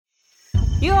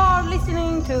You are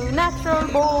listening to Natural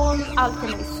Born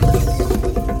Alchemist.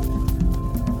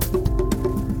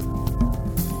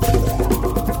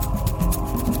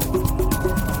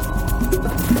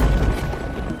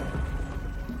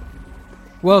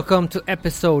 Welcome to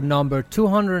episode number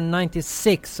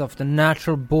 296 of the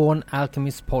Natural Born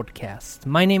Alchemist podcast.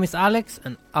 My name is Alex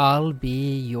and I'll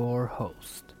be your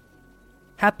host.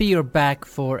 Happy you're back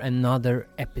for another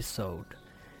episode.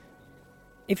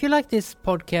 If you like this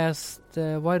podcast,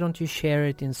 why don't you share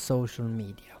it in social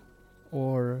media?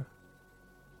 Or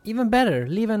even better,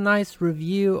 leave a nice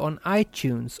review on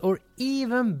iTunes, or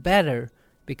even better,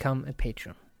 become a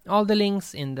patron. All the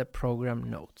links in the program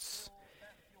notes.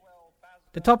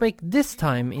 The topic this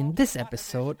time in this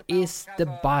episode is the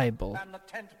Bible.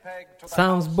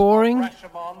 Sounds boring?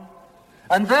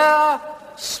 And there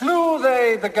slew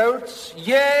they the goats,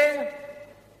 yea,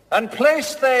 and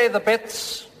placed they the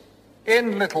bits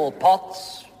in little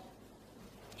pots.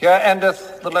 Here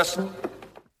endeth the lesson.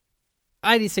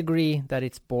 I disagree that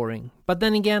it's boring, but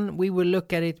then again we will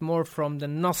look at it more from the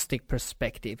Gnostic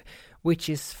perspective, which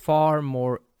is far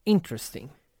more interesting.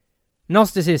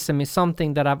 Gnosticism is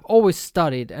something that I've always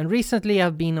studied, and recently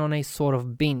I've been on a sort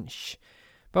of binge.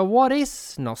 But what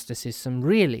is Gnosticism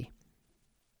really?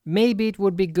 Maybe it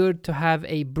would be good to have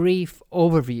a brief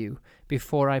overview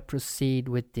before I proceed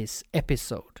with this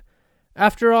episode.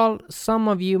 After all, some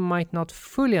of you might not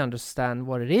fully understand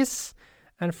what it is,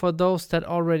 and for those that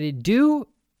already do,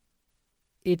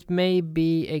 it may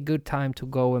be a good time to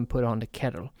go and put on the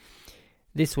kettle.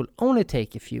 This will only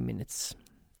take a few minutes.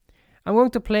 I'm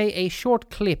going to play a short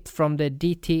clip from the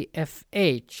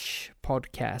DTFH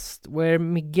podcast, where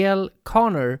Miguel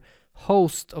Conner,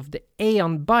 host of the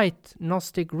Aeon Byte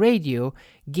Gnostic Radio,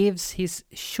 gives his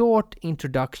short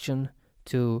introduction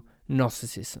to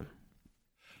Gnosticism.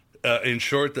 In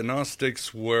short, the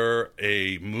Gnostics were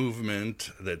a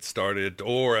movement that started,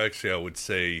 or actually I would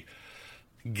say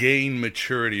gained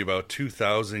maturity about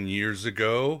 2,000 years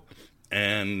ago,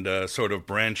 and sort of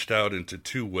branched out into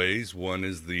two ways. One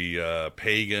is the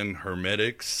pagan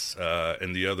Hermetics,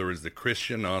 and the other is the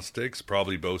Christian Gnostics.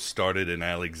 Probably both started in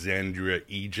Alexandria,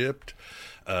 Egypt,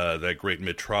 that great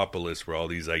metropolis where all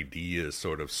these ideas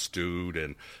sort of stewed,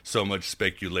 and so much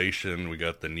speculation. We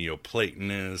got the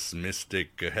Neoplatonists,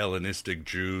 mystic Hellenistic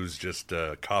Jews, just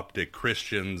Coptic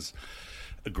Christians.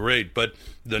 Great, but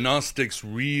the Gnostics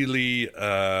really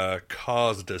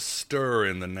caused a stir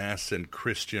in the nascent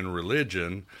Christian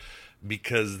religion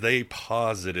because they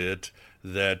posited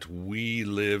that we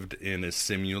lived in a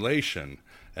simulation.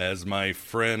 As my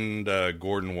friend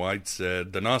Gordon White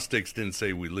said, the Gnostics didn't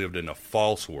say we lived in a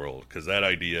false world, because that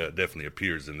idea definitely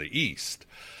appears in the East.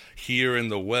 Here in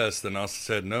the West, the Gnostics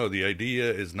said, no, the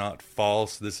idea is not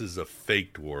false. This is a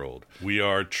faked world. We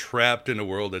are trapped in a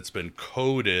world that's been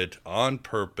coded on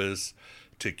purpose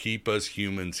to keep us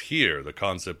humans here, the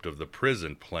concept of the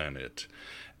prison planet.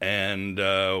 And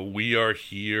we are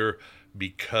here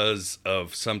because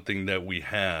of something that we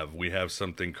have. We have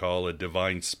something called a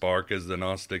divine spark, as the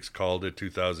Gnostics called it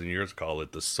 2,000 years, call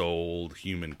it the soul,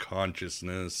 human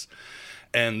consciousness.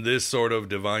 And this sort of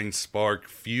divine spark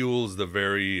fuels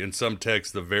in some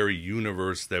texts, the very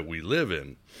universe that we live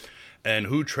in. And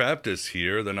who trapped us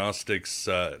here? The Gnostics,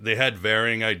 they had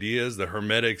varying ideas. The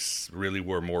Hermetics really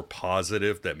were more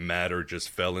positive, that matter just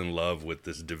fell in love with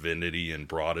this divinity and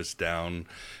brought us down.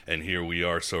 And here we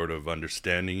are sort of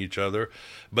understanding each other.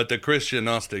 But the Christian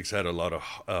Gnostics had a lot of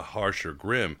harsher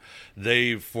grim.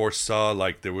 They foresaw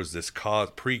like there was this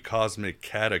pre-cosmic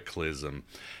cataclysm.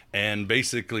 And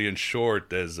basically, in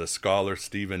short, as a scholar,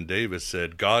 Stephen Davis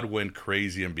said, God went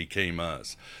crazy and became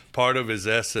us. Part of his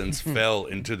essence fell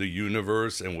into the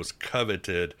universe and was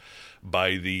coveted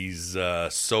by these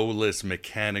soulless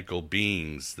mechanical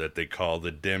beings that they call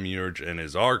the Demiurge and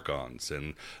his archons.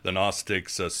 And the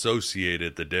Gnostics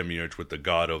associated the Demiurge with the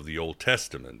God of the Old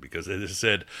Testament, because they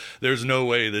said, there's no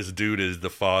way this dude is the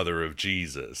father of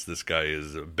Jesus. This guy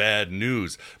is bad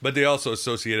news. But they also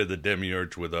associated the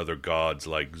Demiurge with other gods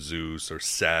like Zeus or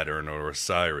Saturn or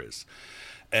Osiris.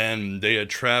 And they had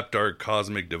trapped our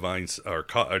cosmic divine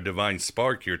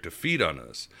spark here to feed on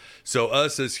us. So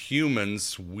us as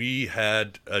humans, we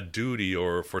had a duty,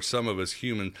 or for some of us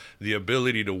humans, the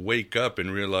ability to wake up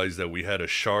and realize that we had a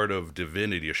shard of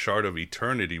divinity, a shard of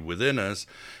eternity within us,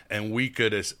 and we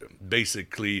could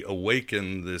basically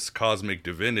awaken this cosmic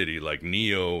divinity, like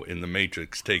Neo in the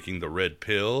Matrix taking the red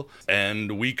pill,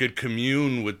 and we could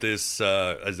commune with this,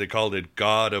 as they called it,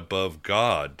 God above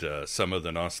God. Some of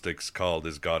the Gnostics called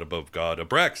this God above God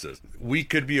Abraxas. We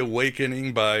could be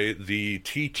awakening by the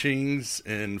teachings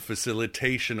and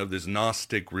facilitation of this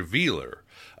Gnostic revealer.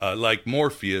 like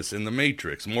Morpheus in The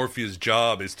Matrix. Morpheus'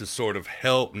 job is to sort of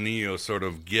help Neo sort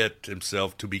of get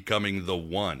himself to becoming the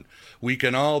one. We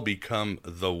can all become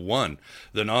the one.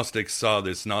 The Gnostics saw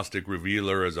this Gnostic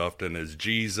revealer as often as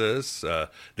Jesus. They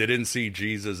didn't see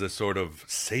Jesus as sort of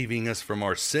saving us from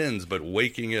our sins, but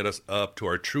waking us up to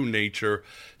our true nature,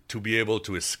 to be able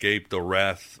to escape the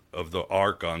wrath of the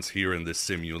archons here in this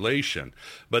simulation.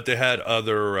 But they had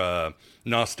other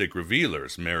Gnostic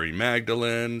revealers, Mary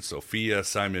Magdalene, Sophia,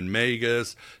 Simon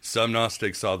Magus. Some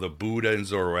Gnostics saw the Buddha and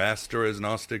Zoroaster as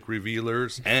Gnostic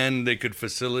revealers, and they could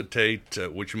facilitate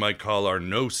what you might call our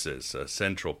gnosis, a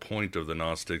central point of the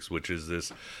Gnostics, which is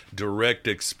this direct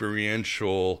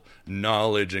experiential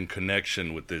knowledge and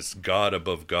connection with this God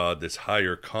above God, this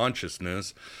higher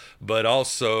consciousness, but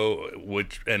also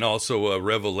a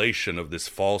revelation of this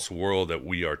false world that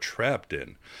we are trapped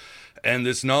in. And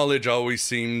this knowledge always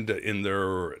seemed in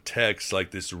their texts like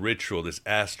this ritual, this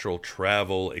astral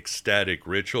travel, ecstatic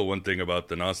ritual. One thing about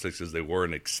the Gnostics is they were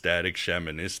an ecstatic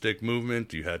shamanistic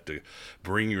movement. You had to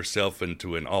bring yourself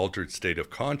into an altered state of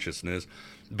consciousness.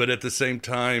 But at the same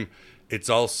time, it's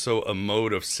also a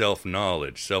mode of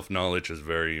self-knowledge. Self-knowledge is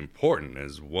very important.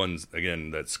 As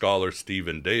that scholar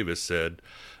Stephen Davis said,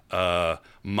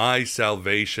 my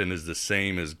salvation is the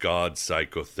same as God's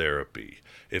psychotherapy.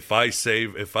 If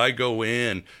I go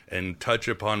in and touch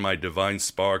upon my divine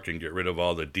spark and get rid of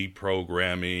all the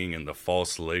deprogramming and the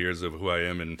false layers of who I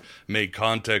am and make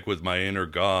contact with my inner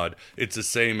God, it's the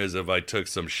same as if I took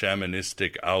some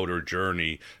shamanistic outer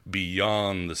journey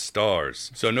beyond the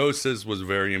stars. So Gnosis was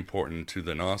very important to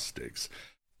the Gnostics.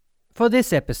 For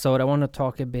this episode, I want to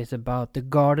talk a bit about the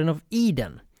Garden of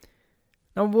Eden.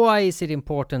 Now, why is it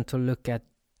important to look at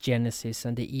Genesis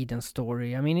and the Eden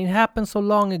story? I mean, it happened so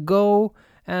long ago,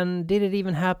 and did it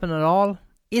even happen at all?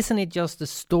 Isn't it just a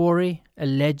story, a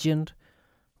legend?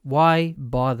 Why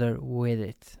bother with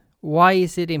it? Why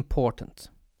is it important?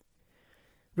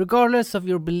 Regardless of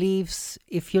your beliefs,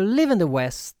 if you live in the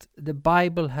West, the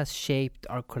Bible has shaped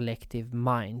our collective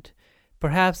mind.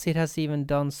 Perhaps it has even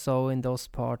done so in those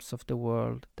parts of the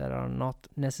world that are not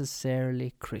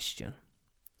necessarily Christian.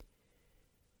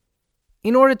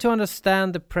 In order to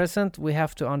understand the present, we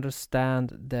have to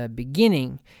understand the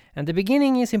beginning. And the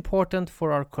beginning is important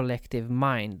for our collective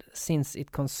mind, since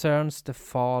it concerns the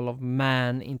fall of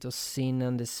man into sin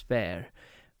and despair,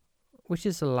 which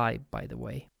is a lie, by the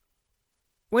way.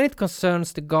 When it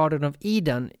concerns the Garden of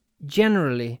Eden,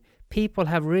 generally, people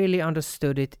have really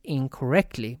understood it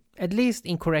incorrectly, at least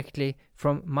incorrectly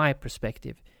from my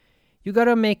perspective. You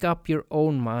gotta make up your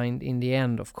own mind in the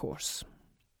end, of course.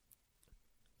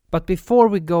 But before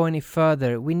we go any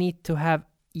further, we need to have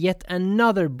yet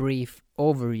another brief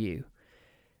overview.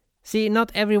 See, not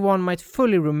everyone might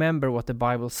fully remember what the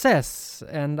Bible says,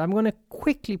 and I'm going to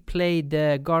quickly play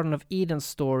the Garden of Eden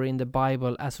story in the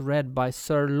Bible as read by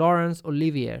Sir Laurence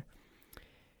Olivier.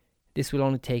 This will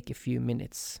only take a few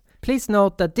minutes. Please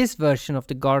note that this version of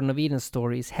the Garden of Eden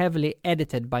story is heavily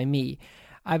edited by me.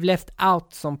 I've left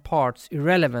out some parts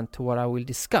irrelevant to what I will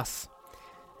discuss.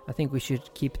 I think we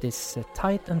should keep this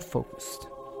tight and focused.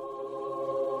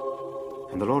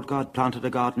 And the Lord God planted a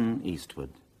garden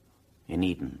eastward, in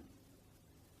Eden,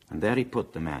 and there he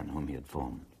put the man whom he had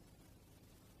formed.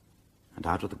 And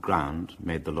out of the ground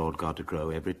made the Lord God to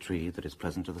grow every tree that is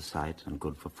pleasant to the sight and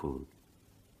good for food.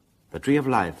 The tree of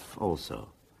life also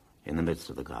in the midst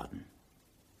of the garden,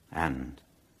 and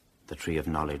the tree of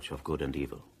knowledge of good and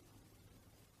evil.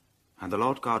 And the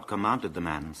Lord God commanded the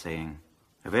man, saying,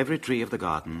 Of every tree of the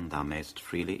garden thou mayst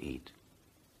freely eat,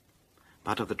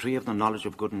 but of the tree of the knowledge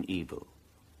of good and evil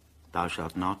thou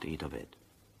shalt not eat of it.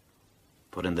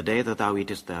 For in the day that thou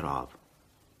eatest thereof,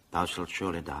 thou shalt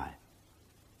surely die.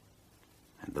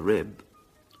 And the rib,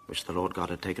 which the Lord God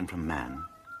had taken from man,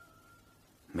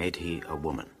 made he a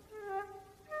woman,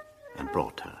 and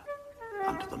brought her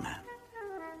unto the man.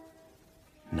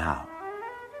 Now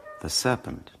the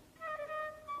serpent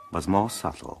was more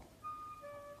subtle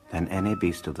than any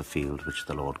beast of the field which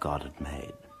the Lord God had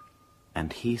made.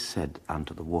 And he said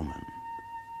unto the woman,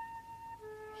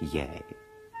 Yea,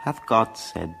 hath God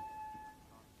said,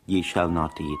 Ye shall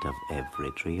not eat of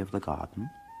every tree of the garden?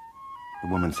 The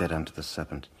woman said unto the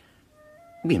serpent,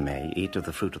 We may eat of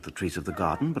the fruit of the trees of the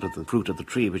garden, but of the fruit of the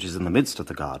tree which is in the midst of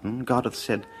the garden, God hath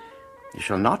said, Ye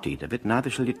shall not eat of it, neither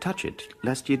shall ye touch it,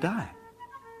 lest ye die.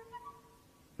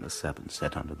 And the serpent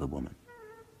said unto the woman,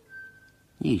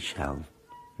 Ye shall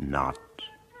not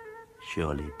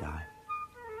surely die.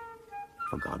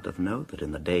 For God doth know that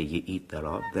in the day ye eat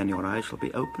thereof, then your eyes shall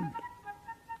be opened,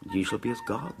 and ye shall be as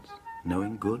gods,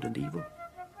 knowing good and evil.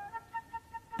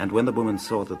 And when the woman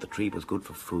saw that the tree was good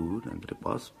for food, and that it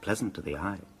was pleasant to the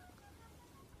eye,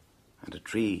 and a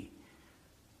tree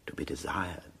to be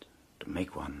desired to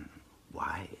make one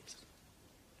wise.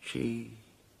 She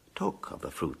took of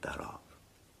the fruit thereof,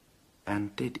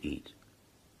 and did eat,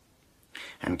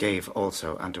 and gave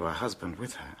also unto her husband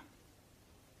with her,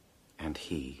 and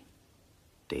he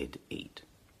did eat.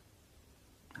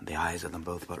 And the eyes of them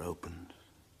both were opened,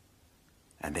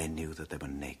 and they knew that they were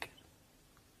naked.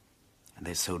 And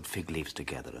they sewed fig leaves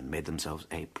together and made themselves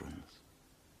aprons.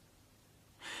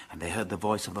 And they heard the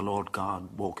voice of the Lord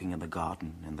God walking in the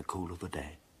garden in the cool of the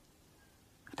day.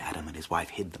 And Adam and his wife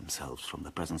hid themselves from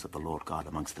the presence of the Lord God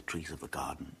amongst the trees of the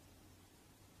garden.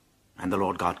 And the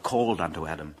Lord God called unto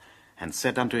Adam, and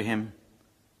said unto him,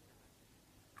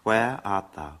 Where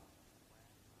art thou?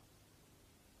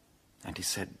 And he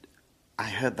said, I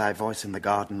heard thy voice in the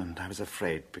garden, and I was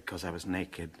afraid, because I was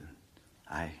naked, and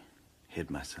I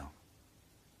hid myself.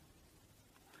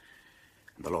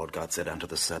 And the Lord God said unto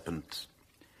the serpent,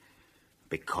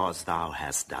 Because thou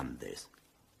hast done this,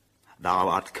 thou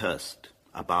art cursed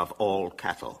above all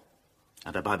cattle,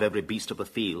 and above every beast of the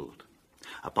field.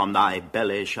 Upon thy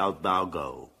belly shalt thou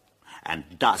go,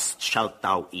 and dust shalt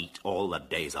thou eat all the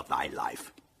days of thy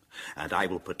life. And I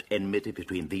will put enmity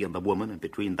between thee and the woman, and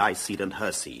between thy seed and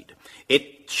her seed.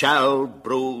 It shall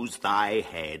bruise thy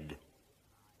head,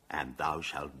 and thou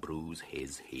shalt bruise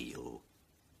his heel.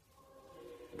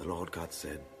 The Lord God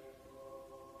said,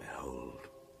 Behold,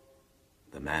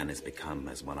 the man is become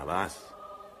as one of us,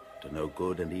 to know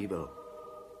good and evil.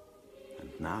 And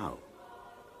now,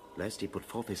 lest he put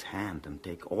forth his hand and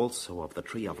take also of the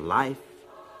tree of life,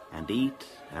 and eat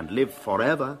and live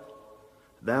forever,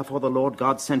 therefore the Lord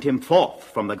God sent him forth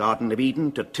from the Garden of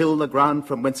Eden to till the ground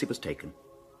from whence he was taken.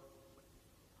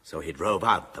 So he drove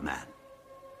out the man,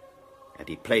 and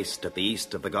he placed at the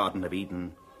east of the Garden of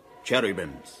Eden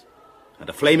cherubims and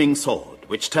a flaming sword,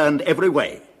 which turned every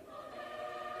way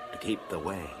to keep the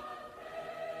way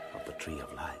of the tree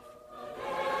of life.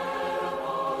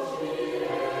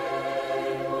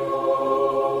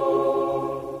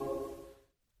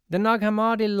 The Nag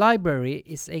Hammadi Library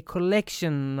is a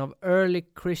collection of early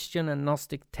Christian and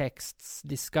Gnostic texts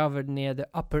discovered near the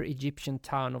Upper Egyptian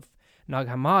town of Nag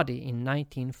Hammadi in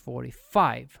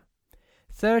 1945.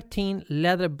 13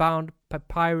 leather-bound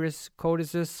papyrus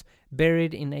codices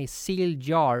buried in a sealed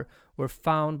jar were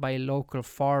found by a local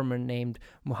farmer named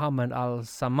Muhammad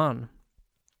al-Saman.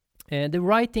 The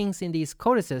writings in these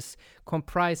codices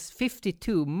comprise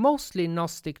 52 mostly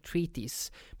Gnostic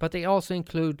treatises, but they also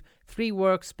include 3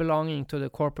 works belonging to the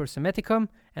Corpus Hermeticum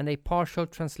and a partial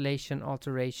translation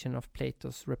alteration of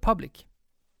Plato's Republic.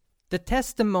 The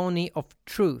Testimony of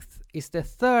Truth is the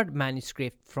 3rd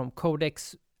manuscript from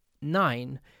Codex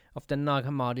 9 of the Nag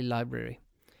Hammadi Library.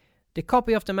 The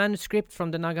copy of the manuscript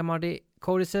from the Nag Hammadi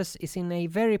codices is in a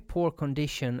very poor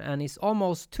condition and is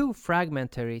almost too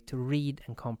fragmentary to read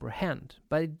and comprehend.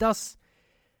 But it does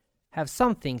have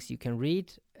some things you can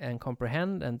read and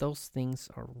comprehend, and those things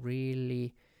are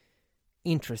really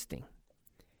interesting.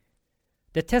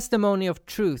 The Testimony of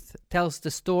Truth tells the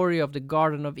story of the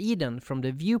Garden of Eden from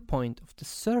the viewpoint of the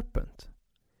serpent.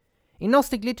 In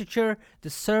Gnostic literature, the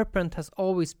serpent has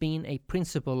always been a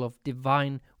principle of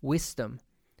divine wisdom,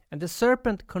 and the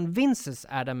serpent convinces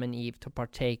Adam and Eve to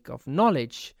partake of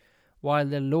knowledge, while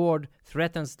the Lord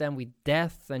threatens them with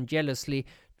death and jealously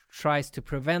tries to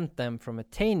prevent them from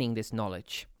attaining this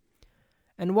knowledge.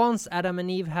 And once Adam and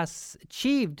Eve has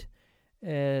achieved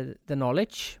the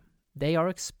knowledge, they are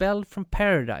expelled from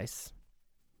paradise.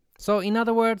 So in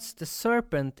other words, the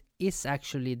serpent is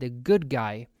actually the good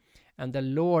guy, and the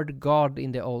Lord God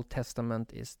in the Old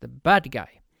Testament is the bad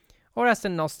guy, or as the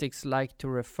Gnostics like to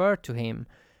refer to him,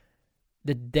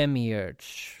 the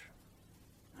demiurge.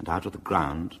 And out of the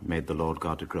ground made the Lord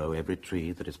God to grow every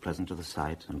tree that is pleasant to the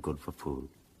sight and good for food.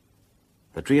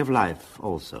 The tree of life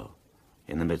also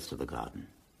in the midst of the garden,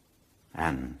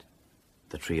 and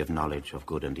the tree of knowledge of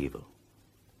good and evil.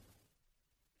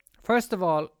 First of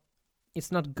all,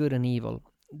 it's not good and evil.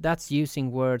 That's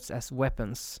using words as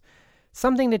weapons.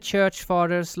 Something the church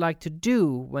fathers like to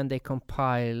do when they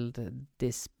compiled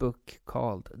this book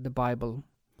called the Bible.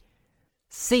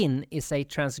 Sin is a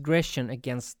transgression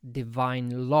against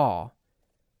divine law.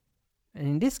 And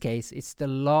in this case, it's the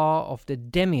law of the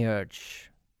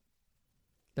demiurge,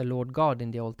 the Lord God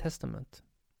in the Old Testament.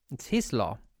 It's his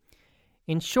law.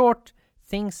 In short,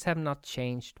 things have not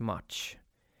changed much.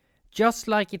 Just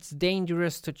like it's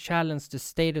dangerous to challenge the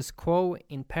status quo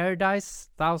in paradise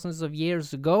thousands of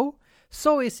years ago,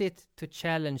 so is it to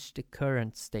challenge the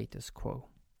current status quo.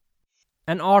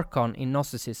 An archon in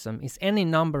Gnosticism is any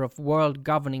number of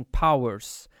world-governing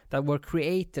powers that were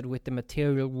created with the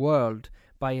material world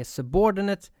by a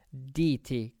subordinate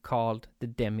deity called the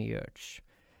Demiurge.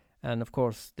 And of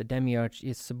course, the Demiurge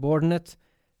is subordinate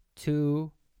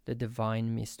to the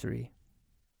divine mystery.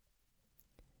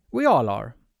 We all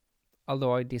are,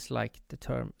 although I dislike the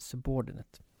term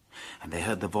subordinate. And they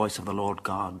heard the voice of the Lord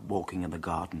God walking in the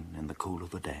garden in the cool of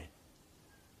the day.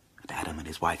 And Adam and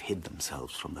his wife hid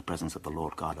themselves from the presence of the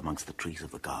Lord God amongst the trees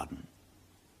of the garden.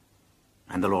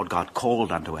 And the Lord God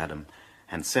called unto Adam,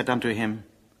 and said unto him,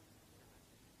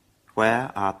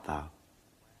 Where art thou?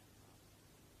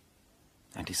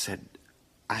 And he said,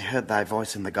 I heard thy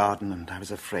voice in the garden, and I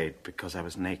was afraid, because I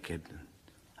was naked, and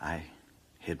I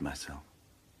hid myself.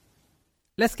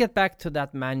 Let's get back to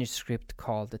that manuscript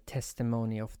called the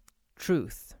Testimony of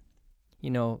Truth. You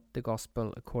know, the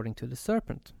Gospel according to the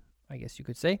serpent, I guess you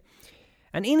could say.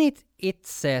 And in it, it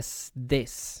says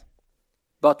this.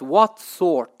 But what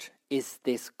sort is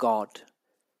this God?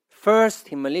 First,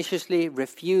 he maliciously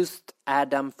refused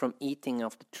Adam from eating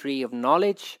of the tree of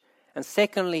knowledge. And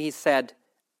secondly, he said,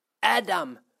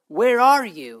 Adam, where are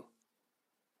you?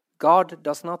 God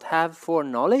does not have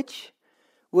foreknowledge?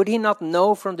 Would he not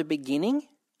know from the beginning?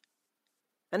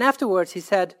 And afterwards he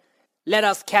said, Let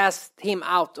us cast him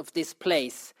out of this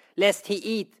place, lest he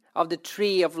eat of the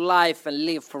tree of life and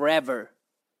live forever.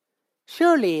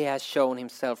 Surely he has shown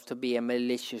himself to be a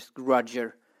malicious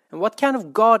grudger. And what kind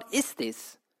of God is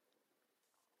this?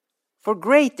 For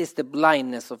great is the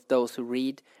blindness of those who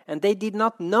read, and they did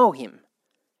not know him.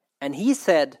 And he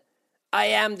said, I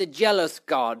am the jealous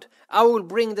God. I will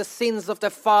bring the sins of the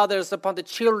fathers upon the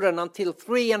children until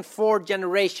 3 and 4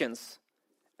 generations.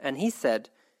 And he said,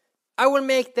 I will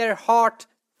make their heart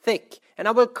thick, and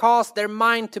I will cause their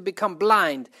mind to become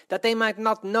blind, that they might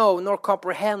not know nor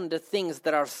comprehend the things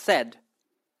that are said.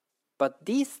 But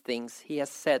these things he has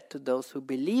said to those who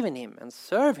believe in him and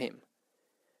serve him.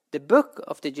 The book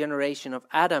of the generation of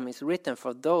Adam is written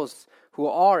for those who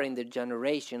are in the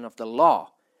generation of the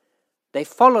law. They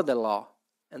follow the law,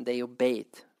 and they obey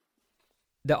it.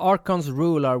 The archons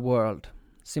rule our world,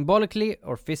 symbolically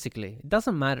or physically. It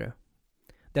doesn't matter.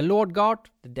 The Lord God,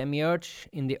 the Demiurge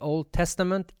in the Old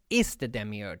Testament, is the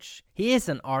Demiurge. He is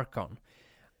an archon.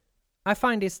 I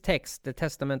find this text, the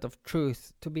Testament of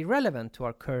Truth, to be relevant to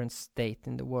our current state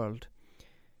in the world.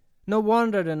 No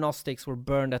wonder the Gnostics were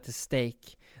burned at the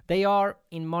stake. They are,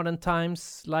 in modern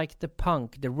times, like the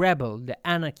punk, the rebel, the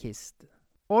anarchist,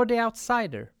 or the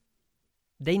outsider.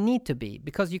 They need to be,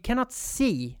 because you cannot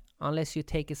see unless you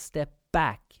take a step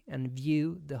back and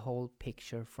view the whole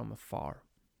picture from afar.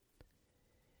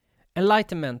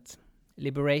 Enlightenment,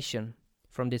 liberation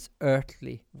from this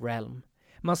earthly realm,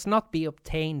 must not be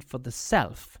obtained for the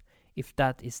self. If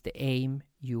that is the aim,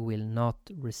 you will not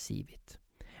receive it.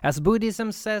 As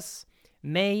Buddhism says,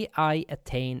 may I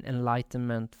attain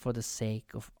enlightenment for the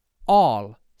sake of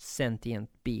all sentient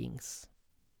beings.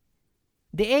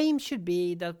 The aim should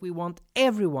be that we want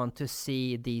everyone to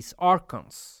see these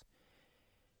archons.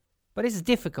 But it's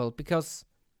difficult because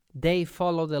they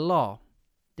follow the law.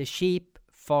 The sheep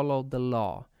follow the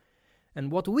law.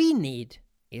 And what we need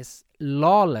is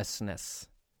lawlessness.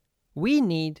 We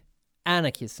need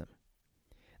anarchism.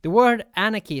 The word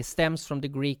anarchy stems from the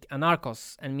Greek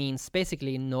anarchos and means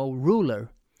basically no ruler.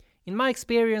 In my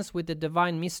experience with the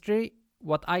divine mystery,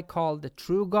 what I call the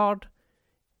true God,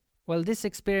 well, this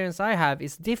experience I have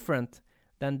is different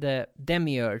than the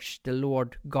Demiurge, the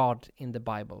Lord God in the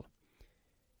Bible.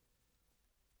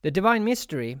 The divine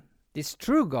mystery, this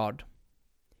true God,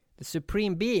 the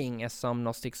supreme being, as some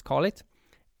Gnostics call it,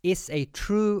 is a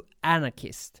true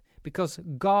anarchist because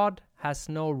God has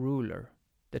no ruler.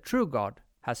 The true God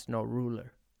has no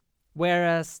ruler.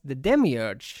 Whereas the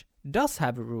Demiurge does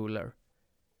have a ruler,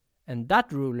 and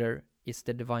that ruler is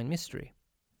the divine mystery.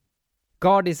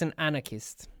 God is an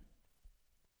anarchist.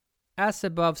 As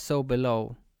above, so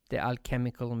below, the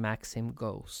alchemical maxim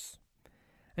goes.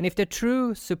 And if the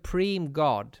true supreme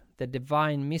God, the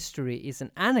divine mystery, is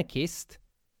an anarchist,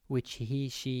 which he,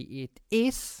 she, it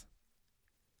is,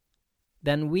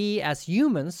 then we as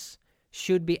humans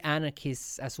should be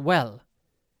anarchists as well.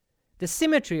 The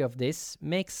symmetry of this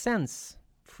makes sense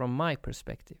from my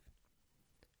perspective.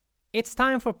 It's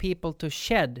time for people to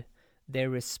shed their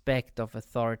respect of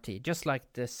authority, just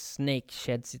like the snake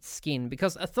sheds its skin,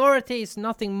 because authority is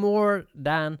nothing more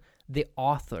than the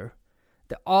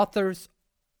authors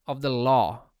of the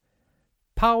law.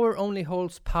 Power only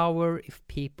holds power if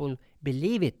people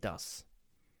believe it does.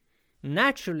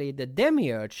 Naturally, the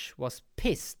Demiurge was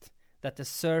pissed that the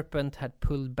serpent had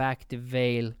pulled back the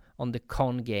veil on the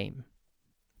con game.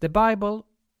 The Bible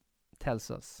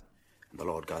tells us, The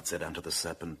Lord God said unto the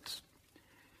serpent,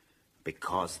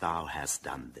 Because thou hast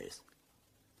done this,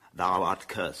 thou art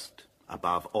cursed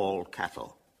above all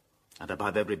cattle and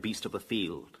above every beast of the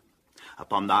field.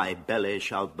 Upon thy belly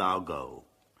shalt thou go,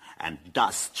 and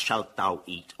dust shalt thou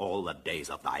eat all the days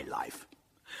of thy life.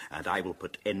 And I will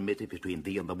put enmity between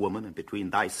thee and the woman, and between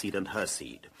thy seed and her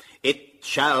seed. It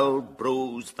shall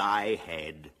bruise thy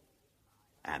head,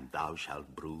 and thou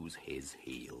shalt bruise his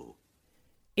heel.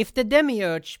 If the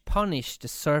demiurge punished the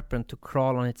serpent to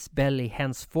crawl on its belly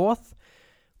henceforth,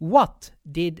 what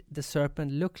did the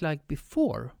serpent look like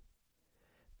before?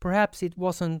 Perhaps it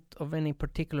wasn't of any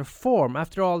particular form.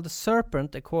 After all, the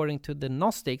serpent, according to the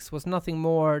Gnostics, was nothing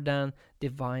more than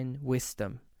divine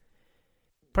wisdom.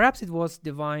 Perhaps it was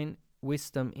divine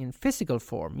wisdom in physical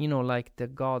form, like the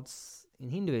gods in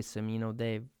Hinduism,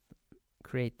 they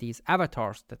create these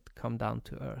avatars that come down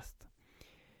to earth.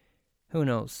 Who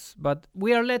knows? But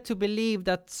we are led to believe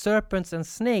that serpents and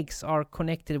snakes are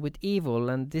connected with evil,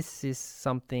 and this is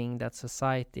something that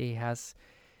society has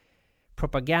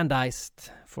propagandized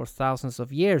for thousands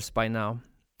of years by now.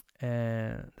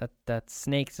 That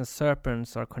snakes and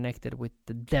serpents are connected with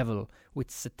the devil,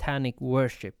 with satanic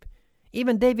worship.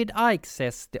 Even David Icke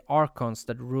says the archons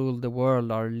that rule the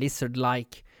world are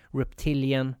lizard-like,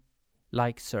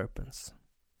 reptilian-like serpents.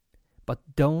 But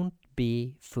don't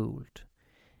be fooled.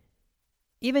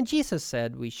 Even Jesus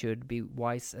said we should be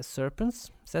wise as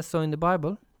serpents. It says so in the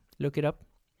Bible. Look it up.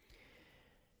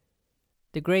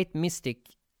 The great mystic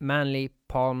Manly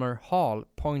Palmer Hall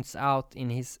points out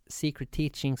in his Secret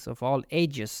Teachings of All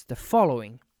Ages the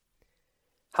following: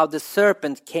 how the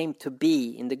serpent came to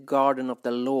be in the garden of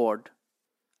the Lord,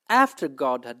 after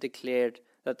God had declared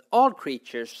that all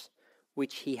creatures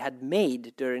which he had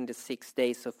made during the 6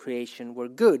 days of creation were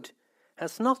good,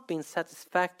 has not been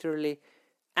satisfactorily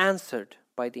answered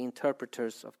by the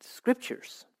interpreters of the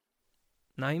scriptures.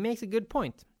 Now he makes a good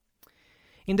point.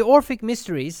 In the Orphic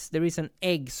Mysteries, there is an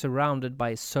egg surrounded by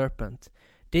a serpent.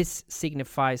 This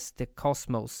signifies the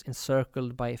cosmos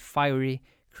encircled by a fiery,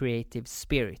 creative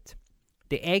spirit.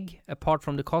 The egg, apart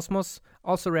from the cosmos,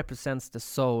 also represents the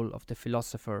soul of the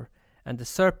philosopher, and the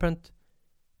serpent,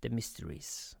 the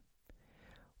mysteries.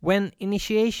 When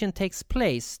initiation takes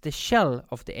place, the shell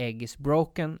of the egg is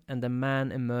broken and the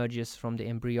man emerges from the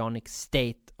embryonic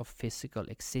state of physical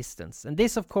existence. And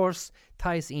this, of course,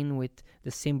 ties in with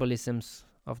the symbolisms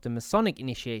of the Masonic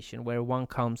initiation, where one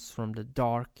comes from the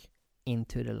dark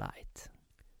into the light.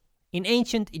 In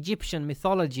ancient Egyptian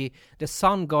mythology, the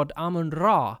sun god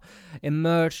Amun-Ra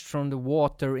emerged from the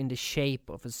water in the shape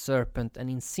of a serpent and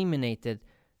inseminated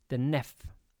the Neph,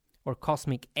 or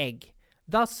cosmic egg,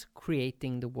 thus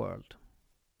creating the world.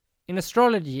 In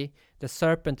astrology, the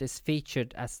serpent is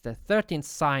featured as the 13th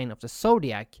sign of the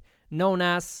zodiac, known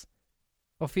as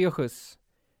Ophiuchus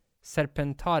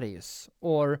Serpentarius,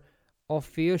 or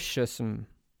Ophiuchusm,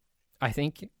 I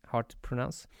think, hard to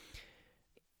pronounce.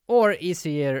 Or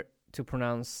easier to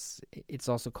pronounce, it's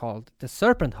also called the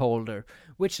serpent holder,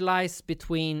 which lies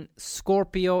between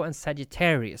Scorpio and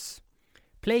Sagittarius.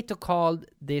 Plato called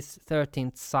this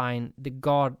 13th sign the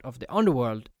god of the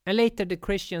underworld, and later the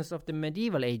Christians of the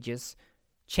medieval ages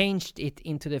changed it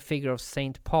into the figure of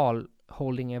Saint Paul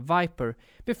holding a viper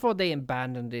before they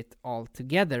abandoned it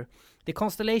altogether. The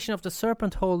constellation of the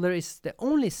serpent holder is the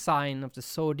only sign of the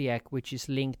zodiac which is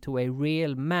linked to a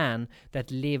real man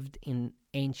that lived in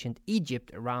ancient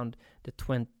Egypt around the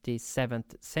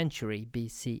 27th century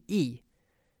BCE.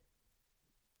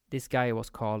 This guy was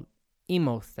called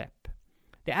Imhotep.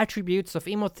 The attributes of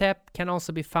Imhotep can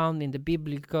also be found in the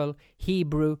biblical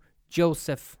Hebrew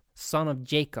Joseph, son of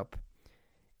Jacob.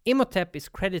 Imhotep is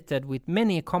credited with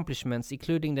many accomplishments,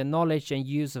 including the knowledge and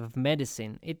use of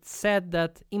medicine. It's said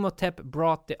that Imhotep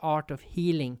brought the art of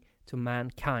healing to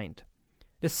mankind.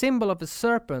 The symbol of a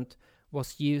serpent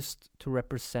was used to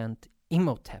represent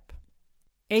Imhotep.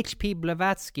 H.P.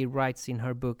 Blavatsky writes in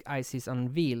her book Isis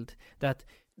Unveiled that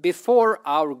before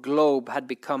our globe had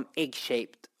become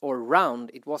egg-shaped or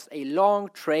round, it was a long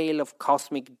trail of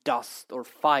cosmic dust or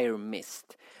fire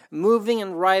mist, moving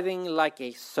and writhing like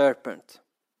a serpent.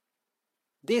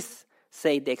 This,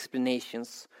 say the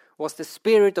explanations, was the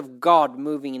spirit of God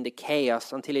moving in the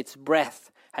chaos until its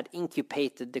breath had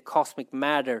incubated the cosmic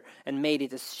matter and made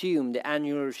it assume the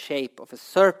annular shape of a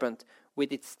serpent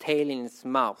with its tail in its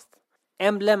mouth,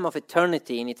 emblem of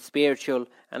eternity in its spiritual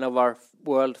and of our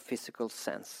world physical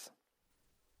sense.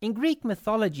 In Greek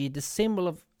mythology, the symbol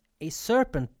of a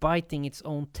serpent biting its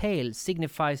own tail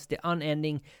signifies the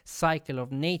unending cycle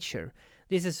of nature.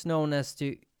 This is known as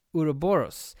the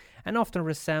Ouroboros, and often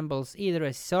resembles either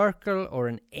a circle or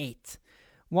an 8.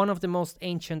 One of the most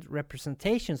ancient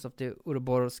representations of the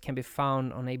Ouroboros can be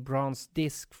found on a bronze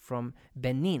disc from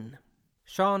Benin.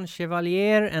 Jean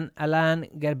Chevalier and Alain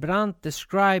Gerbrandt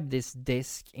describe this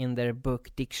disc in their book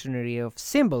Dictionary of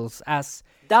Symbols as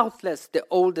doubtless the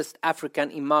oldest African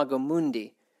imago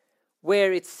mundi,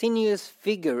 where its sinuous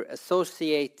figure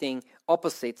associating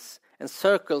opposites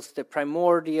encircles the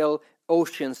primordial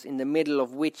oceans in the middle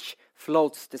of which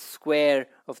floats the square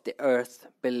of the earth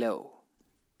below.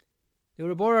 The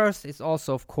Ouroboros is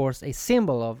also, of course, a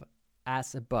symbol of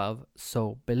as above,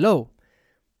 so below.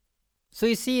 So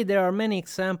you see, there are many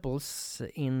examples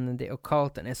in the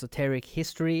occult and esoteric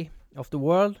history of the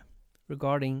world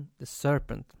regarding the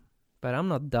serpent. But I'm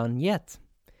not done yet.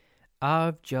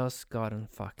 I've just gotten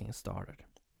fucking started.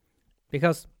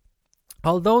 Because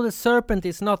although the serpent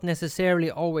is not necessarily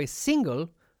always single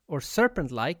or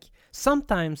serpent-like,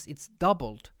 sometimes it's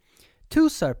doubled. Two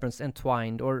serpents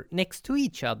entwined or next to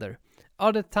each other.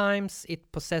 Other times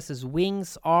it possesses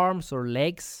wings, arms, or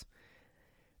legs.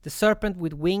 The serpent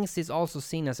with wings is also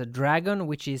seen as a dragon,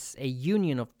 which is a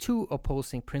union of two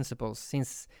opposing principles,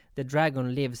 since the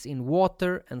dragon lives in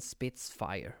water and spits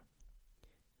fire.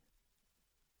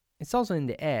 It's also in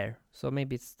the air, so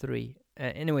maybe it's three.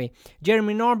 Anyway,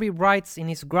 Jeremy Norby writes in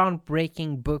his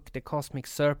groundbreaking book, The Cosmic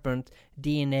Serpent,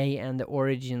 DNA and the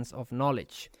Origins of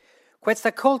Knowledge.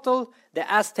 Quetzalcoatl,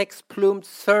 the Aztecs' plumed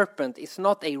serpent, is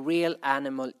not a real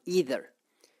animal either.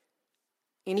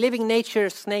 In living nature,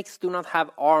 snakes do not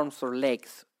have arms or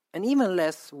legs, and even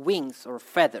less wings or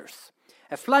feathers.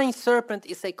 A flying serpent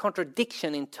is a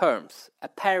contradiction in terms, a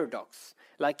paradox,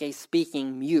 like a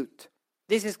speaking mute.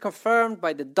 This is confirmed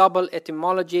by the double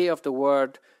etymology of the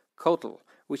word coatl,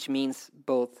 which means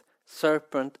both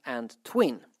serpent and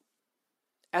twin.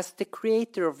 As the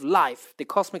creator of life, the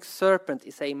cosmic serpent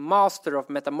is a master of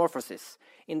metamorphosis.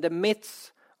 In the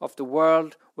midst of the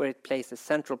world where it plays a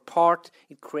central part,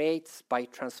 it creates by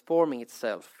transforming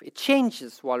itself. It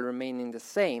changes while remaining the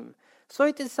same. So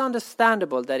it is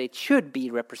understandable that it should be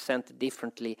represented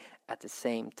differently at the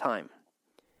same time.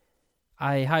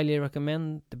 I highly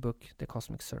recommend the book The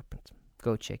Cosmic Serpent.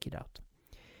 Go check it out.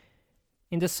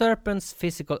 In the serpent's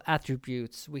physical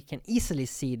attributes, we can easily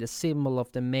see the symbol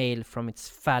of the male from its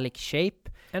phallic shape,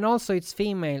 and also its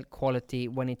female quality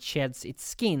when it sheds its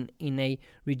skin in a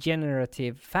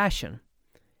regenerative fashion.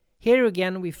 Here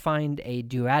again we find a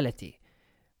duality,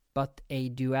 but a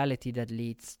duality that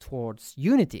leads towards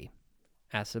unity.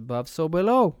 As above, so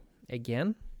below,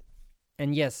 again.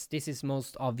 And yes, this is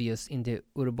most obvious in the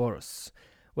Ouroboros,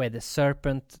 where the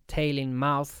serpent, tail in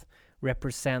mouth,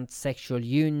 represents sexual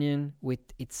union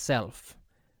with itself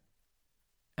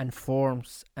and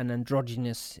forms an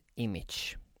androgynous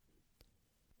image.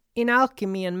 In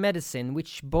alchemy and medicine,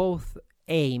 which both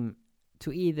aim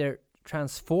to either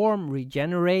transform,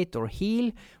 regenerate, or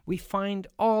heal, we find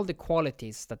all the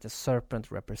qualities that the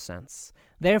serpent represents.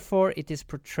 Therefore, it is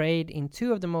portrayed in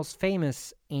two of the most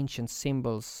famous ancient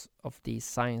symbols of these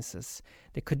sciences,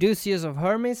 the caduceus of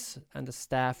Hermes and the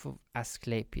staff of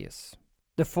Asclepius.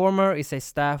 The former is a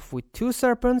staff with two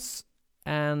serpents,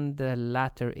 and the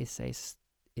latter is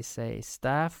a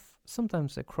staff,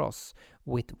 sometimes a cross,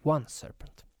 with one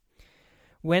serpent.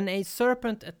 When a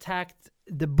serpent attacked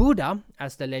the Buddha,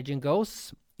 as the legend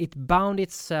goes, it bound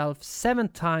itself 7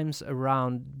 times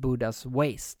around Buddha's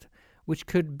waist, which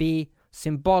could be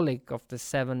symbolic of the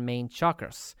 7 main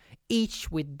chakras, each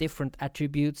with different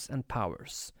attributes and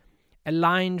powers,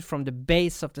 aligned from the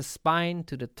base of the spine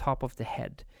to the top of the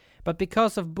head. But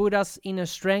because of Buddha's inner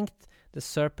strength, the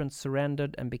serpent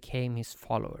surrendered and became his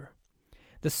follower.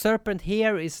 The serpent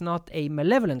here is not a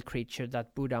malevolent creature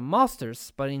that Buddha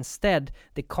masters, but instead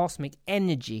the cosmic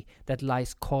energy that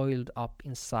lies coiled up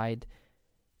inside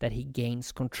that he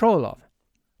gains control of.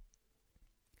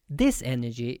 This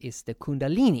energy is the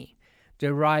Kundalini,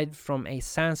 derived from a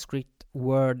Sanskrit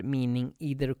word meaning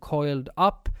either coiled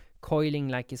up, coiling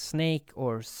like a snake,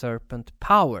 or serpent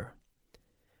power.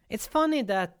 It's funny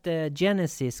that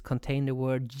Genesis contained the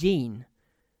word gene.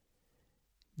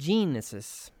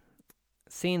 Genesis,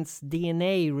 since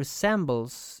DNA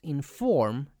resembles in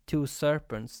form 2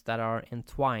 serpents that are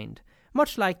entwined,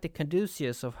 much like the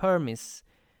caduceus of Hermes.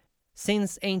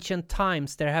 Since ancient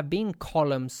times there have been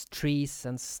columns, trees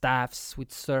and staffs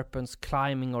with serpents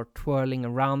climbing or twirling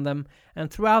around them, and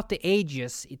throughout the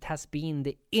ages it has been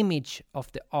the image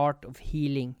of the art of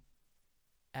healing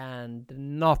and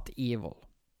not evil.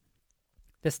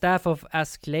 The staff of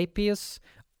Asclepius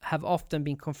have often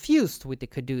been confused with the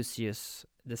caduceus,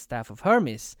 the staff of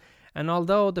Hermes, and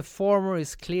although the former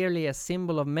is clearly a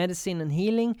symbol of medicine and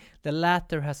healing, the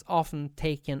latter has often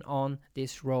taken on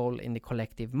this role in the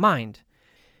collective mind.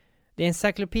 The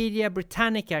Encyclopedia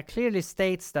Britannica clearly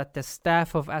states that the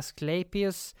staff of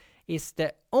Asclepius is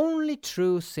the only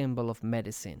true symbol of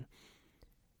medicine.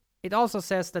 It also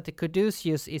says that the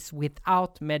caduceus is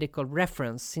without medical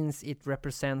reference, since it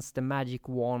represents the magic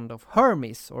wand of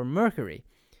Hermes or Mercury,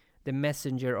 the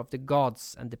messenger of the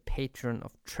gods and the patron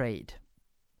of trade.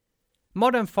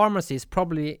 Modern pharmacies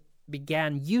probably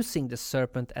began using the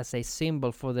serpent as a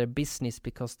symbol for their business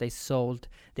because they sold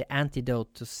the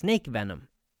antidote to snake venom.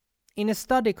 In a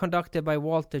study conducted by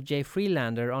Walter J.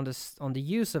 Freelander on the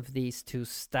use of these two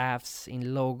staffs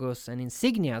in logos and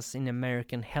insignias in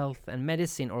American health and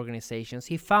medicine organizations,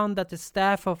 he found that the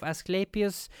staff of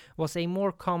Asclepius was a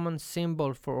more common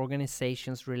symbol for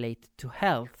organizations related to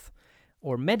health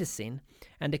or medicine,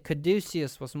 and the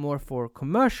caduceus was more for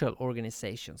commercial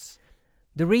organizations.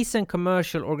 The reason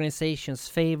commercial organizations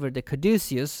favor the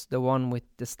caduceus, the one with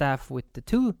the staff with the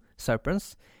two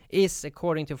serpents, is,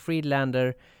 according to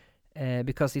Friedlander,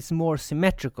 because it's more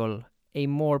symmetrical, a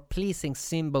more pleasing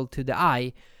symbol to the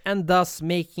eye, and thus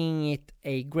making it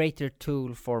a greater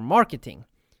tool for marketing.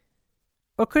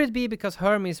 Or could it be because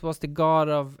Hermes was the god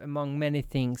of, among many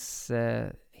things,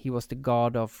 he was the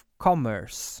god of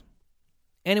commerce?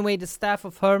 Anyway, the staff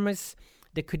of Hermes,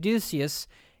 the caduceus,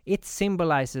 it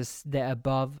symbolizes the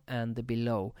above and the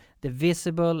below, the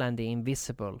visible and the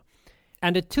invisible.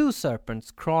 And the two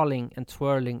serpents crawling and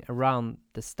twirling around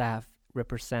the staff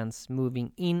represents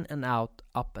moving in and out,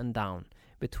 up and down,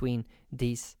 between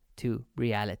these two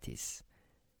realities.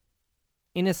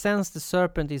 In a sense, the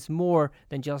serpent is more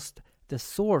than just the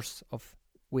source of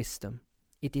wisdom.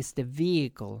 It is the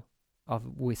vehicle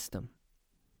of wisdom.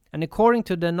 And according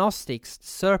to the Gnostics, the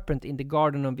serpent in the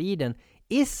Garden of Eden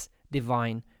is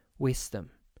divine wisdom.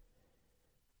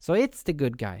 So it's the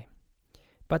good guy.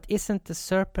 But isn't the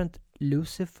serpent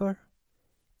Lucifer?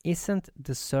 Isn't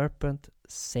the serpent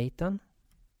Satan?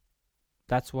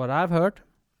 That's what I've heard.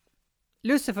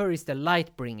 Lucifer is the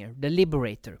light bringer, the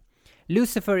liberator.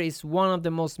 Lucifer is one of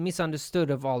the most misunderstood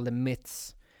of all the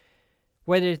myths.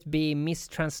 Whether it be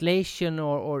mistranslation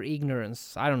or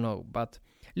ignorance, I don't know. But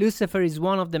Lucifer is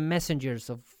one of the messengers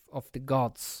of the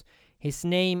gods. His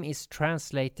name is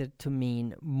translated to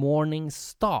mean morning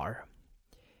star.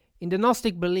 In the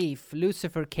Gnostic belief,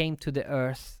 Lucifer came to the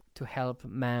earth to help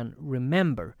man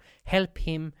remember, help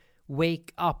him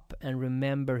wake up and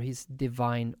remember his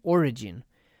divine origin,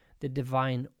 the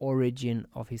divine origin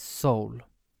of his soul.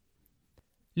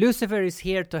 Lucifer is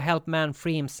here to help man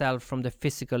free himself from the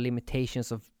physical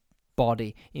limitations of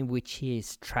body in which he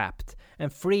is trapped,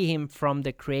 and free him from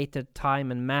the created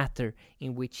time and matter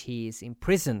in which he is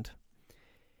imprisoned.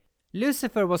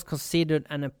 Lucifer was considered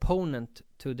an opponent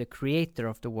to the creator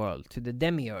of the world, to the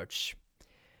demiurge,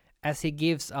 as he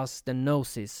gives us the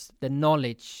gnosis, the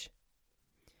knowledge.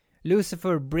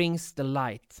 Lucifer brings the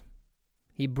light,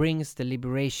 he brings the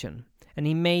liberation, and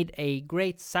he made a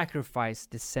great sacrifice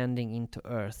descending into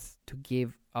earth to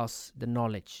give us the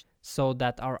knowledge, so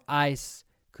that our eyes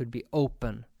could be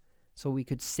open, so we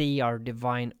could see our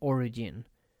divine origin,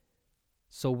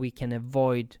 so we can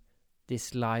avoid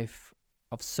this life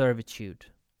of servitude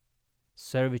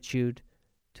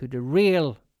to the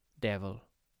real devil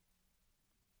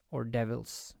or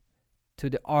devils, to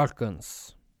the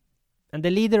archons. And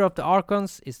the leader of the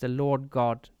archons is the Lord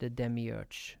God, the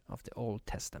demiurge of the Old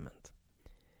Testament.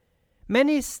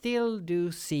 Many still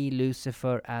do see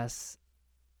Lucifer as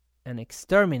an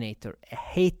exterminator, a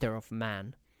hater of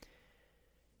man.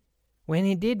 When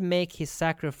he did make his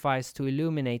sacrifice to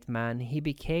illuminate man, he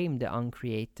became the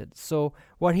uncreated. So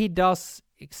what he does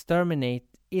exterminate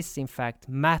is in fact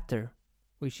matter,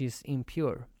 which is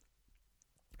impure.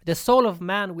 The soul of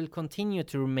man will continue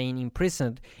to remain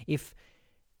imprisoned if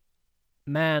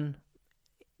man,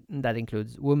 that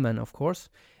includes woman of course,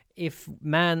 if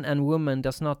man and woman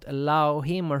does not allow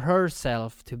him or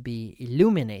herself to be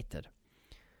illuminated.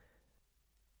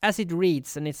 As it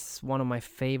reads, and it's one of my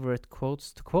favorite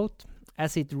quotes to quote,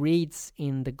 as it reads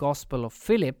in the Gospel of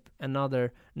Philip,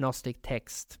 another Gnostic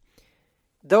text,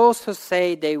 "Those who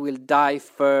say they will die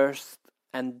first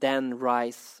and then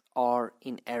rise are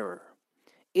in error.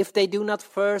 If they do not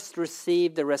first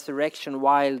receive the resurrection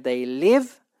while they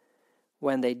live,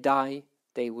 when they die,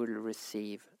 they will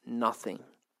receive nothing."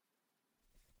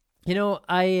 You know,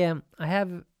 I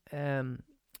have,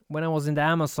 when I was in the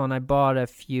Amazon, I bought a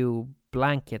few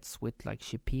blankets with like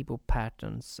Shipibo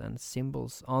patterns and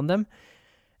symbols on them,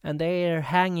 and they are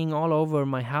hanging all over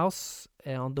my house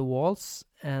on the walls,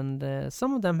 and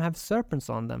some of them have serpents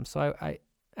on them. So I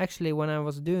actually, when I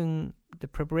was doing the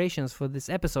preparations for this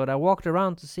episode, I walked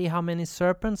around to see how many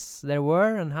serpents there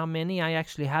were and how many I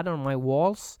actually had on my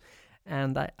walls,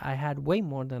 and I had way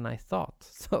more than I thought.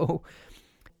 So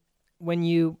when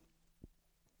you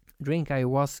drink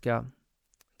ayahuasca,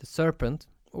 the serpent,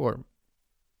 or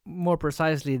more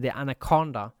precisely the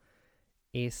anaconda,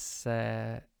 is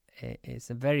a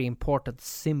very important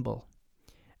symbol,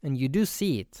 and you do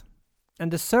see it.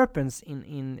 And the serpents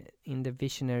in the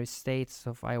visionary states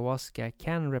of ayahuasca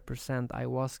can represent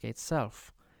ayahuasca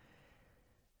itself.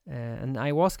 And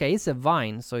ayahuasca is a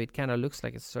vine, so it kind of looks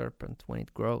like a serpent when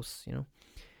it grows, you know.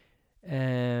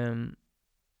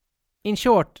 In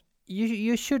short,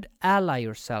 you should ally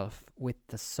yourself with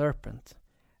the serpent,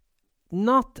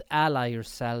 not ally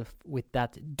yourself with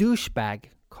that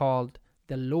douchebag called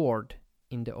the Lord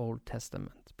in the Old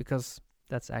Testament, because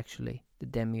that's actually the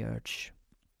demiurge.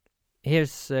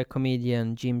 Here's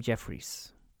comedian Jim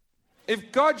Jeffries.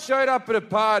 If God showed up at a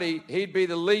party, he'd be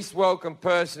the least welcome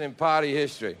person in party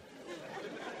history.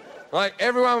 Like,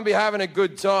 everyone would be having a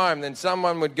good time, then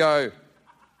someone would go,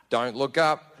 "Don't look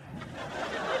up."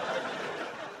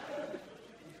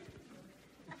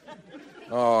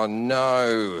 Oh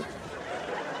no,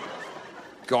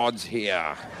 God's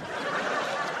here.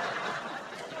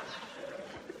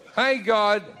 Hey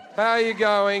God, how are you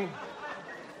going?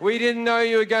 We didn't know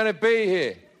you were going to be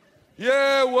here.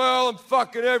 Yeah, well, I'm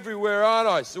fucking everywhere, aren't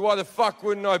I? So why the fuck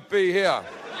wouldn't I be here?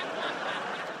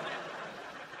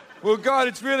 Well, God,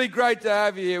 it's really great to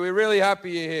have you here. We're really happy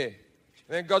you're here. And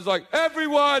then God's like,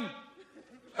 everyone,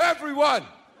 can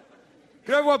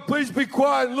everyone please be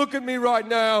quiet and look at me right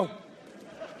now?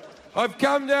 I've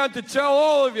come down to tell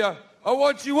all of you, I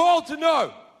want you all to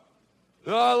know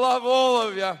that I love all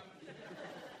of you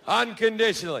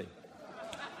unconditionally.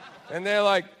 And they're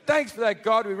like, thanks for that,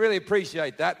 God, we really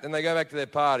appreciate that. And they go back to their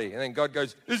party. And then God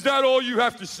goes, is that all you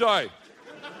have to say?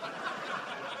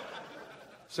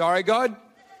 Sorry, God?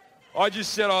 I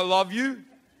just said I love you?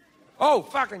 Oh,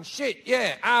 fucking shit,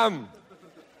 yeah.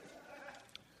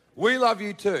 We love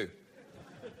you too.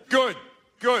 Good.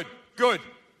 Because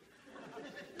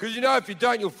you know if you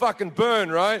don't, you'll fucking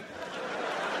burn, right?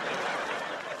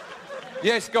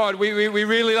 Yes, God, we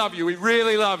really love you. We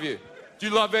really love you. Do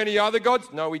you love any other gods?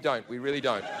 No, we don't. We really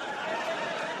don't.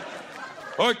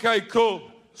 Okay, cool.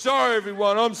 Sorry,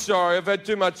 everyone. I'm sorry. I've had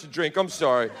too much to drink. I'm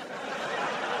sorry.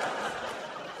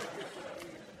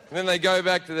 And then they go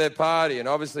back to their party, and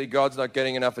obviously God's not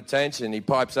getting enough attention. He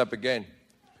pipes up again.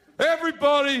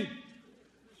 Everybody,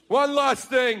 one last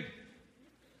thing.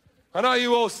 I know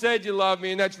you all said you love me,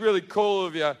 and that's really cool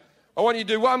of you. I want you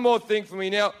to do one more thing for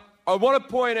me. Now, I want to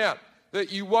point out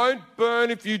that you won't burn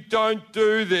if you don't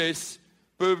do this,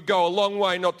 but it would go a long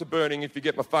way not to burning if you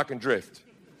get my fucking drift.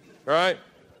 All right?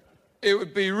 It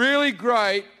would be really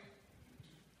great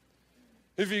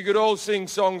if you could all sing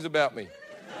songs about me.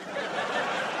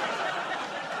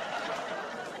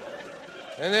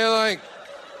 And they're like,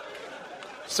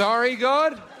 sorry,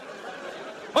 God?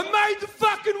 I made the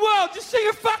fucking world. Just sing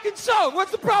a fucking song.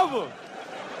 What's the problem?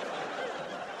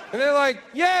 And they're like,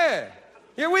 yeah,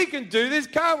 we can do this,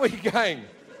 can't we, gang?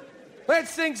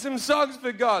 Let's sing some songs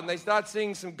for God. And they start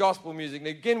singing some gospel music.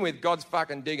 They begin with, God's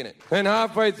fucking digging it. And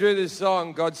halfway through this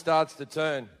song, God starts to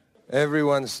turn.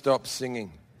 Everyone stops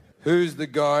singing. Who's the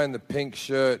guy in the pink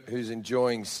shirt who's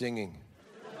enjoying singing?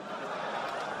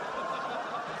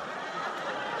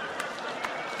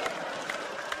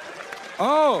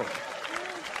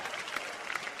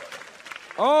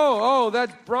 Oh,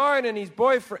 that's Brian and his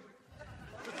boyfriend.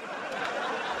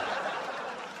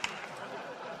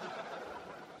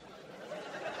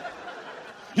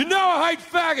 You know I hate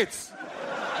faggots.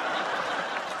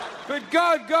 But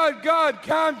God,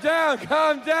 calm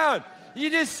down.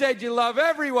 You just said you love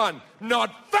everyone,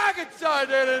 not faggots, I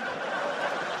didn't.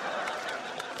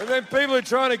 And then people are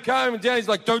trying to calm him down. He's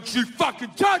like, don't you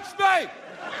fucking touch me!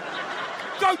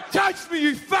 Don't touch me,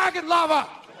 you faggot lover!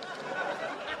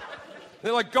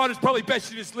 They're like, God, it's probably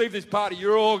best you just leave this party.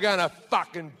 You're all gonna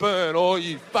fucking burn, all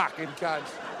you fucking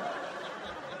cunts.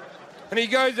 And he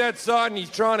goes outside and he's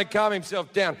trying to calm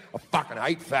himself down. I fucking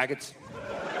hate faggots.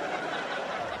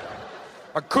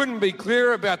 I couldn't be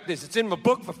clearer about this. It's in my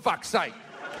book, for fuck's sake.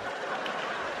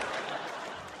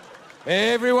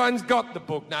 Everyone's got the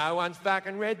book. No one's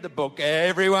fucking read the book.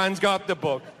 Everyone's got the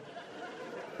book.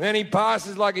 Then he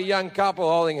passes like a young couple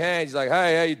holding hands. He's like,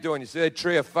 hey, how you doing? You see that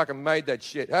tree? I fucking made that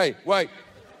shit. Hey, wait.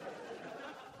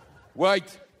 Are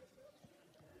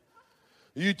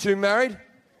you two married?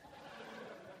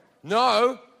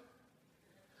 No.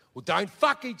 Well, don't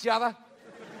fuck each other.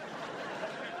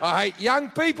 I hate young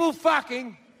people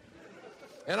fucking,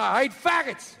 and I hate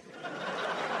faggots.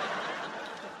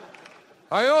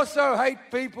 I also hate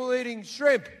people eating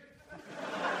shrimp.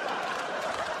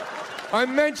 I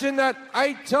mentioned that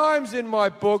 8 times in my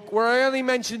book, where I only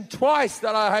mentioned twice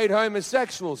that I hate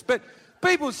homosexuals. But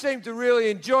people seem to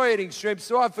really enjoy eating shrimp,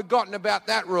 so I've forgotten about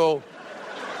that rule.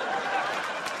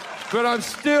 But I'm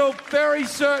still very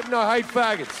certain I hate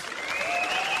faggots.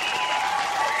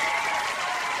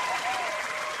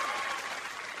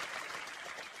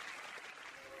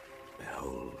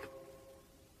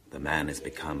 man is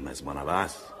become as one of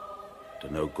us,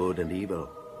 to know good and evil.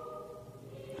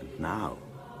 And now,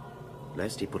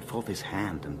 lest he put forth his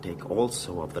hand and take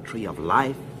also of the tree of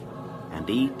life, and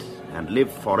eat and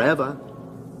live forever,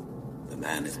 the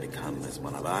man is become as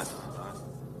one of us.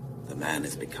 The man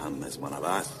is become as one of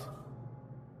us.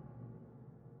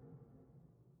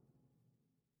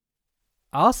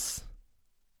 Us?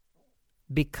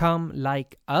 Become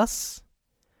like us?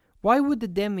 Why would the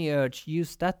demiurge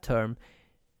use that term?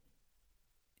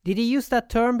 Did he use that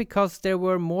term because there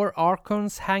were more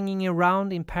archons hanging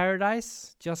around in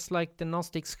paradise, just like the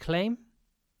Gnostics claim?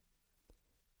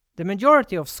 The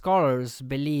majority of scholars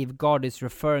believe God is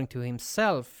referring to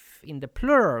himself in the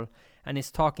plural and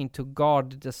is talking to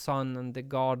God the Son and the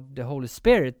God the Holy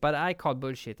Spirit, but I call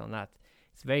bullshit on that.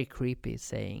 It's very creepy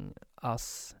saying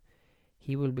us.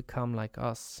 He will become like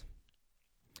us.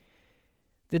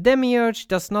 The demiurge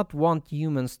does not want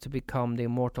humans to become the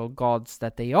immortal gods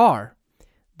that they are.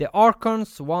 The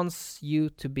Archons wants you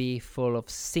to be full of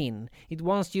sin. It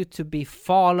wants you to be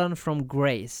fallen from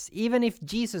grace. Even if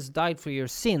Jesus died for your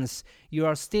sins, you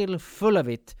are still full of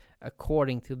it,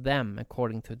 according to them,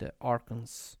 according to the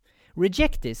Archons.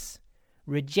 Reject this.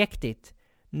 Reject it,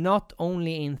 not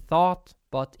only in thought,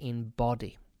 but in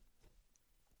body.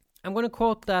 I'm going to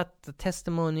quote that the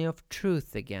testimony of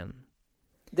truth again.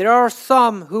 There are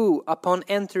some who, upon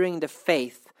entering the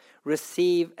faith,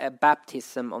 receive a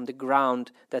baptism on the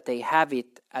ground that they have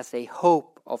it as a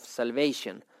hope of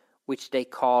salvation, which they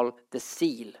call the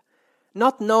seal,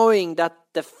 not knowing that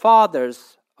the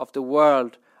fathers of the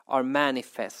world are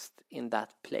manifest in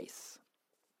that place.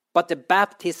 But the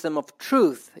baptism of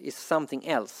truth is something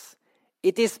else.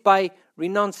 It is by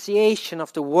renunciation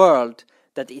of the world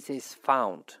that it is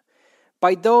found.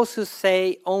 By those who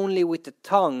say only with the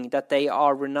tongue that they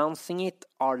are renouncing it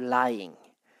are lying,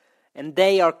 and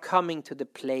they are coming to the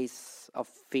place of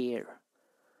fear.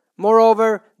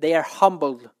 Moreover, they are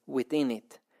humbled within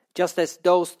it, just as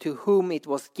those to whom it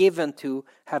was given to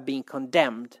have been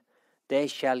condemned, they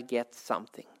shall get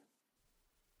something.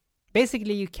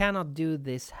 Basically, you cannot do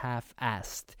this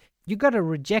half-assed. You gotta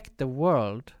reject the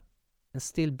world and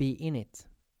still be in it,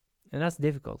 and that's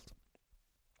difficult.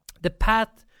 The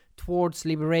path towards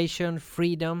liberation,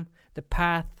 freedom, the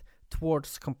path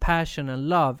towards compassion and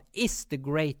love is the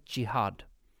great jihad.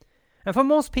 And for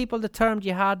most people, the term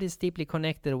jihad is deeply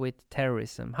connected with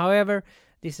terrorism. However,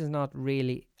 this is not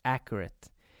really accurate.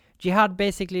 Jihad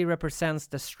basically represents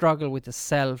the struggle with the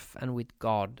self and with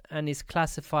God, and is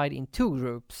classified in two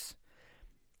groups.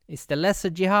 It's the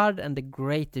lesser jihad and the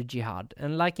greater jihad.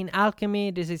 And like in alchemy,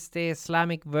 this is the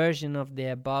Islamic version of the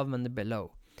above and the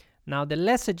below. Now, the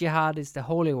lesser jihad is the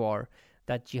holy war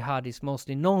that jihad is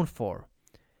mostly known for.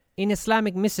 In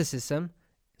Islamic mysticism,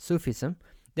 Sufism,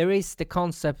 there is the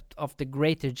concept of the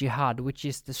greater jihad, which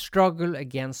is the struggle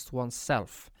against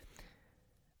oneself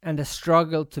and the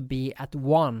struggle to be at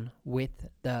one with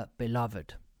the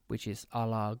beloved, which is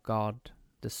Allah, God,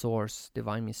 the source,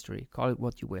 divine mystery, call it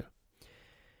what you will.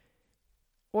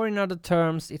 Or in other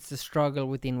terms, it's the struggle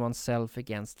within oneself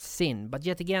against sin. But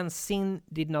yet again, sin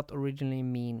did not originally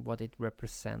mean what it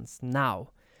represents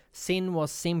now. Sin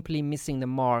was simply missing the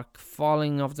mark,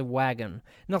 falling off the wagon,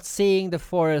 not seeing the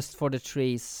forest for the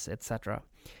trees, etc.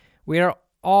 We are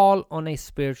all on a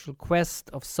spiritual quest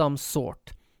of some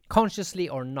sort, consciously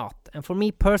or not. And for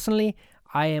me personally,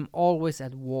 I am always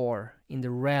at war in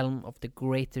the realm of the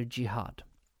greater jihad.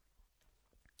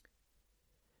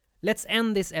 Let's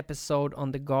end this episode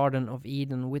on the Garden of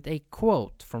Eden with a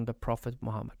quote from the Prophet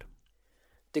Muhammad.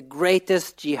 The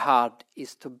greatest jihad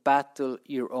is to battle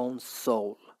your own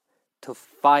soul, to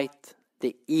fight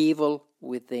the evil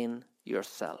within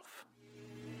yourself.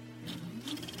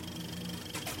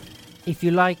 If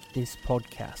you like this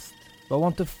podcast, but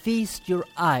want to feast your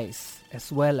eyes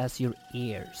as well as your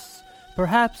ears,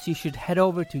 perhaps you should head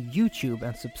over to YouTube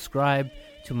and subscribe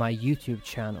to my YouTube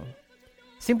channel.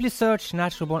 Simply search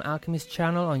Natural Born Alchemist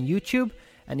channel on YouTube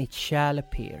and it shall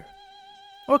appear.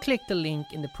 Or click the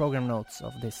link in the program notes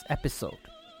of this episode.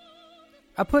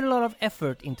 I put a lot of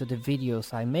effort into the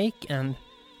videos I make and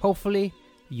hopefully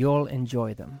you'll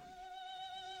enjoy them.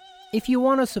 If you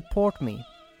want to support me,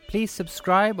 please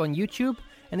subscribe on YouTube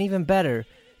and even better,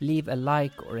 leave a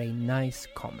like or a nice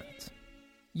comment.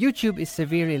 YouTube is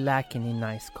severely lacking in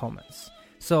nice comments,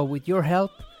 so with your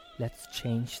help, let's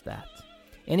change that.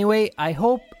 Anyway, I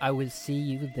hope I will see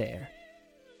you there.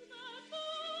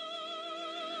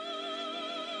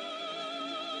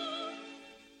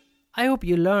 I hope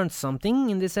you learned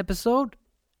something in this episode.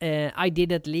 I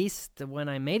did, at least when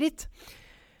I made it.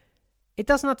 It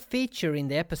does not feature in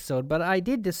the episode, but I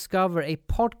did discover a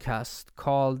podcast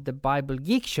called The Bible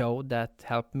Geek Show that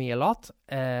helped me a lot.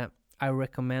 I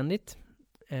recommend it.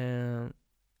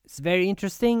 It's very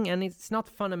interesting, and it's not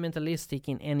fundamentalistic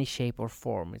in any shape or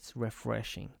form. It's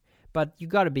refreshing. But you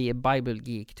gotta be a Bible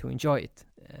geek to enjoy it.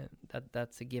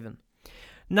 That's a given.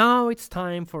 Now it's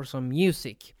time for some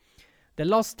music. The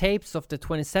Lost Tapes of the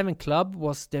 27 Club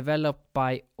was developed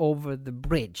by Over the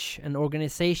Bridge, an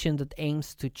organization that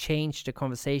aims to change the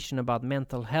conversation about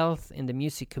mental health in the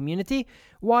music community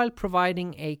while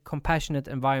providing a compassionate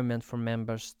environment for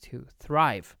members to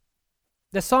thrive.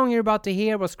 The song you're about to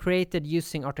hear was created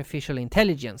using artificial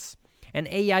intelligence. An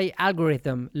AI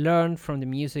algorithm learned from the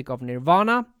music of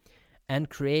Nirvana and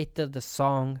created the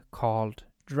song called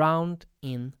Drowned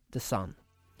in the Sun.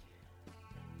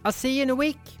 I'll see you in a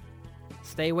week.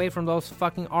 Stay away from those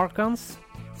fucking Archons.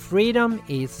 Freedom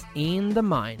is in the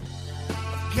mind.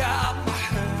 Got my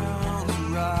hands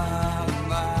around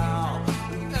now,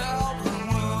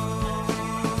 everyone.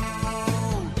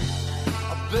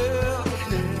 I've been